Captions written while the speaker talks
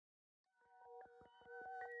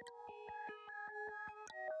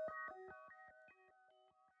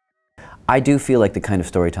I do feel like the kind of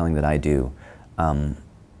storytelling that I do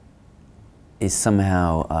is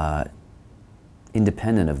somehow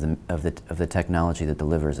independent of the technology that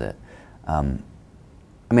delivers it. I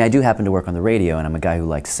mean, I do happen to work on the radio, and I'm a guy who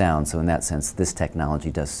likes sound, so in that sense, this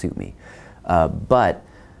technology does suit me. But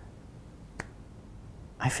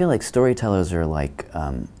I feel like storytellers are like,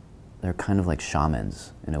 they're kind of like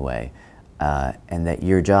shamans in a way, and that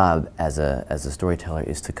your job as a storyteller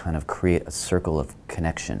is to kind of create a circle of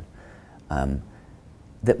connection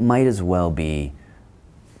that might as well be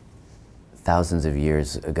thousands of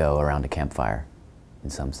years ago around a campfire, in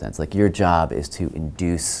some sense. Like, your job is to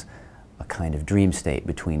induce a kind of dream state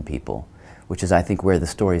between people, which is, I think, where the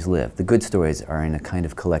stories live. The good stories are in a kind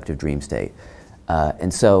of collective dream state.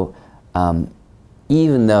 And so,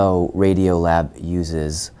 even though Radiolab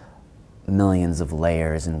uses millions of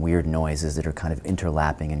layers and weird noises that are kind of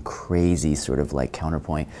interlapping and crazy sort of like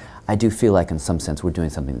counterpoint, I do feel like in some sense we're doing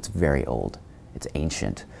something that's very old. It's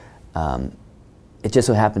ancient. It just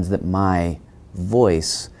so happens that my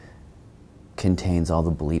voice contains all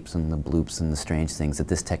the bleeps and the bloops and the strange things that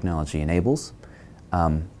this technology enables.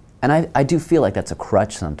 And I do feel like that's a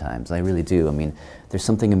crutch sometimes. I really do. I mean, there's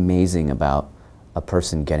something amazing about a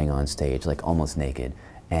person getting on stage, like almost naked,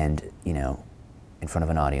 and, you know, in front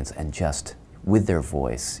of an audience, and just with their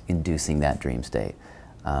voice inducing that dream state.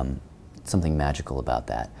 Something magical about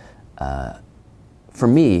that. For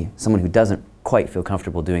me, someone who doesn't quite feel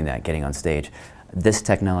comfortable doing that, getting on stage, this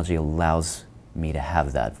technology allows me to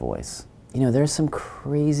have that voice. You know, there's some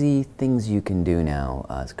crazy things you can do now,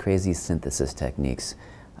 crazy synthesis techniques,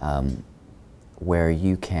 where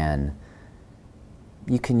you can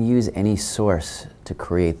use any source to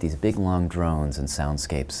create these big long drones and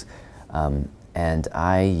soundscapes. And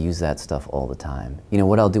I use that stuff all the time. You know,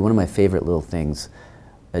 what I'll do, one of my favorite little things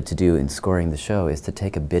to do in scoring the show is to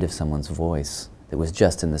take a bit of someone's voice that was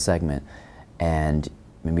just in the segment, and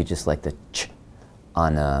maybe just like the ch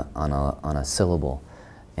on a syllable,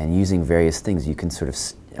 and using various things, you can sort of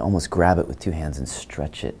almost grab it with two hands and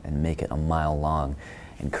stretch it and make it a mile long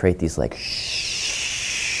and create these like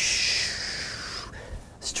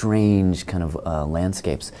strange kind of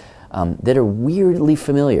landscapes that are weirdly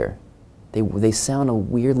familiar. They sound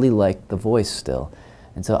weirdly like the voice still.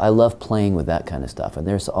 And so I love playing with that kind of stuff. And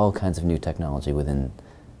there's all kinds of new technology within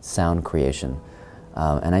sound creation.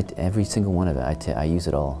 And every single one of it, I use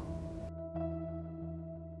it all.